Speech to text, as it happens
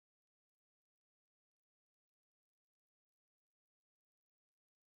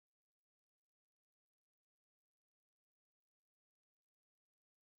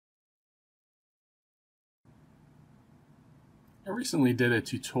recently did a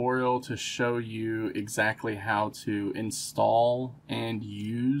tutorial to show you exactly how to install and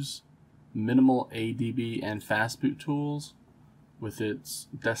use minimal ADB and Fastboot tools with its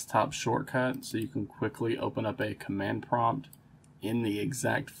desktop shortcut, so you can quickly open up a command prompt in the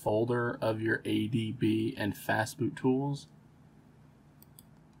exact folder of your ADB and Fastboot tools.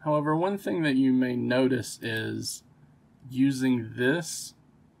 However, one thing that you may notice is using this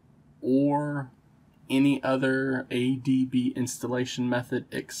or any other ADB installation method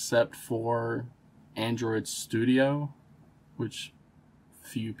except for Android Studio, which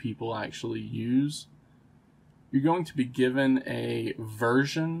few people actually use, you're going to be given a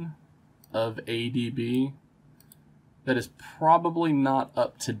version of ADB that is probably not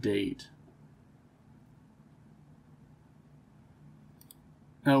up to date.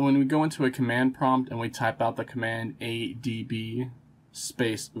 Now, when we go into a command prompt and we type out the command ADB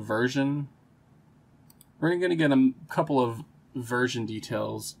space version, we're going to get a couple of version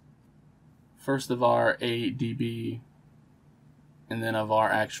details. First of our ADB and then of our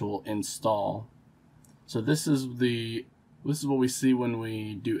actual install. So this is what we see when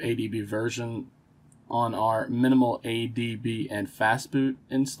we do ADB version on our minimal ADB and Fastboot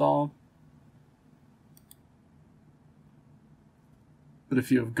install. But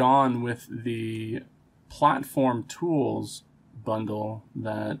if you have gone with the platform tools bundle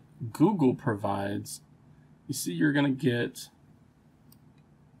that Google provides, you see you're going to get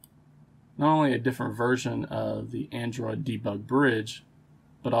not only a different version of the Android debug bridge,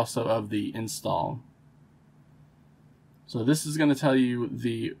 but also of the install. So this is going to tell you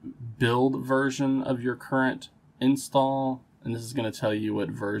the build version of your current install, and this is going to tell you what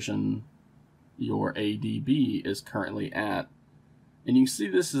version your ADB is currently at. And you see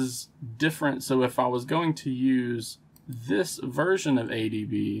this is different, so if I was going to use this version of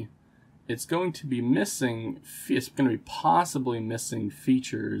ADB, it's going to be possibly missing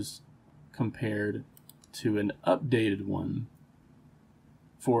features compared to an updated one.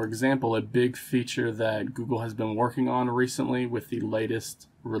 For example, a big feature that Google has been working on recently with the latest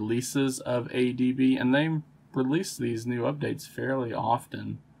releases of ADB, and they release these new updates fairly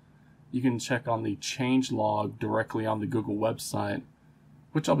often. You can check on the changelog directly on the Google website,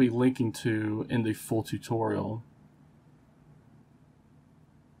 which I'll be linking to in the full tutorial.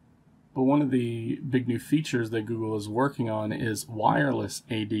 But one of the big new features that Google is working on is wireless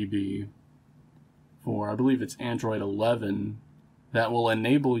ADB for, I believe it's Android 11, that will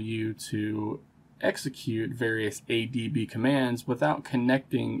enable you to execute various ADB commands without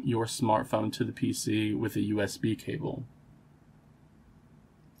connecting your smartphone to the PC with a USB cable.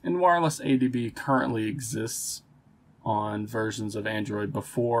 And wireless ADB currently exists on versions of Android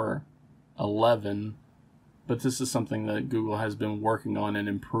before 11, but this is something that Google has been working on and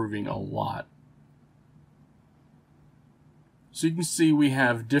improving a lot. So you can see we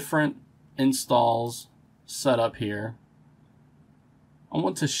have different installs set up here. I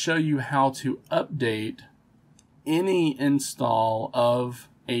want to show you how to update any install of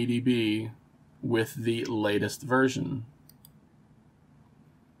ADB with the latest version.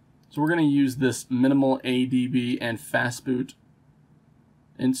 So we're going to use this minimal ADB and Fastboot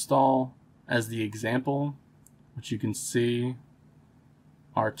install as the example, which you can see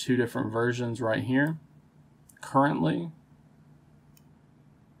are two different versions right here currently.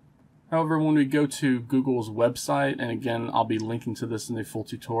 However, when we go to Google's website, and again, I'll be linking to this in the full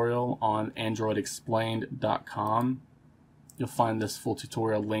tutorial on androidexplained.com, you'll find this full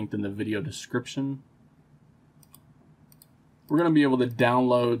tutorial linked in the video description. We're going to be able to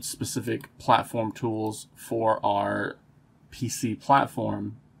download specific platform tools for our PC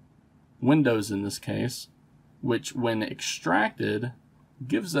platform, Windows in this case, which when extracted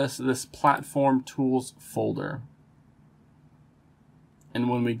gives us this platform tools folder. And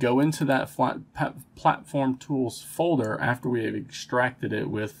when we go into that platform tools folder after we have extracted it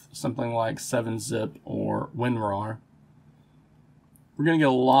with something like 7-zip or WinRAR, we're going to get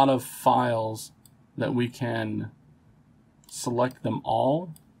a lot of files that we can select them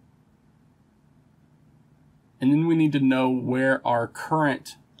all. And then we need to know where our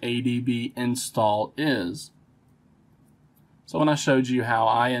current ADB install is. So when I showed you how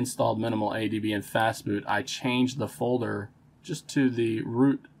I installed minimal ADB and Fastboot, I changed the folder just to the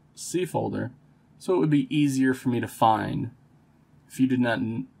root C folder, so it would be easier for me to find. If you did not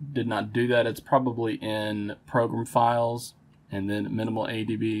do that, it's probably in program files and then minimal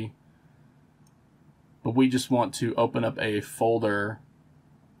ADB. But we just want to open up a folder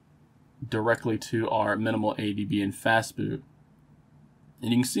directly to our minimal ADB and Fastboot.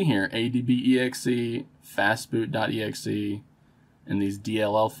 And you can see here, ADB.exe, Fastboot.exe, and these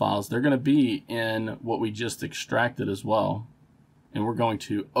DLL files, they're going to be in what we just extracted as well. and we're going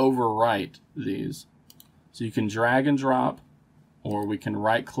to overwrite these. So you can drag and drop, or we can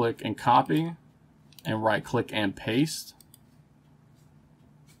right click and copy, and right click and paste.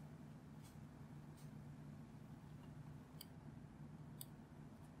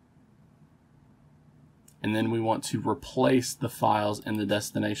 And then we want to replace the files in the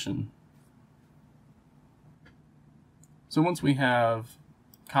destination. So once we have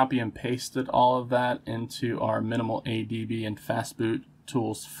copy and pasted all of that into our minimal ADB and Fastboot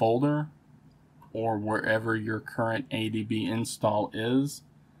tools folder, or wherever your current ADB install is,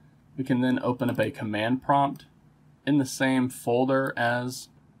 we can then open up a command prompt in the same folder as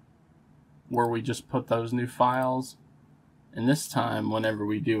where we just put those new files. And this time, whenever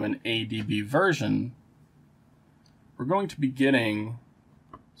we do an ADB version, we're going to be getting,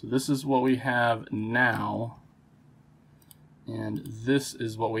 so this is what we have now, and this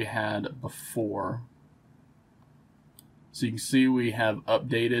is what we had before. So you can see we have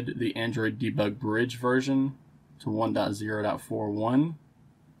updated the Android Debug Bridge version to 1.0.41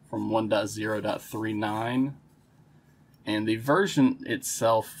 from 1.0.39. And the version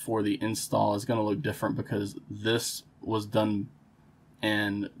itself for the install is going to look different because this was done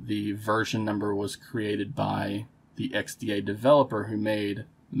and the version number was created by the XDA developer who made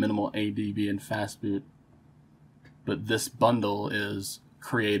minimal ADB and Fastboot. But this bundle is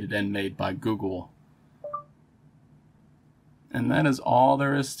created and made by Google. And that is all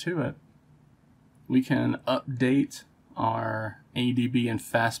there is to it. We can update our ADB and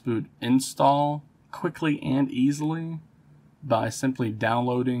Fastboot install quickly and easily by simply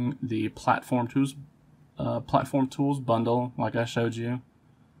downloading the Platform Tools bundle, like I showed you,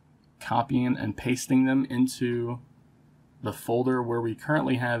 copying and pasting them into the folder where we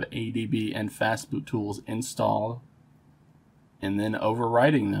currently have ADB and Fastboot tools installed, and then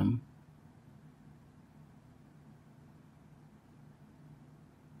overwriting them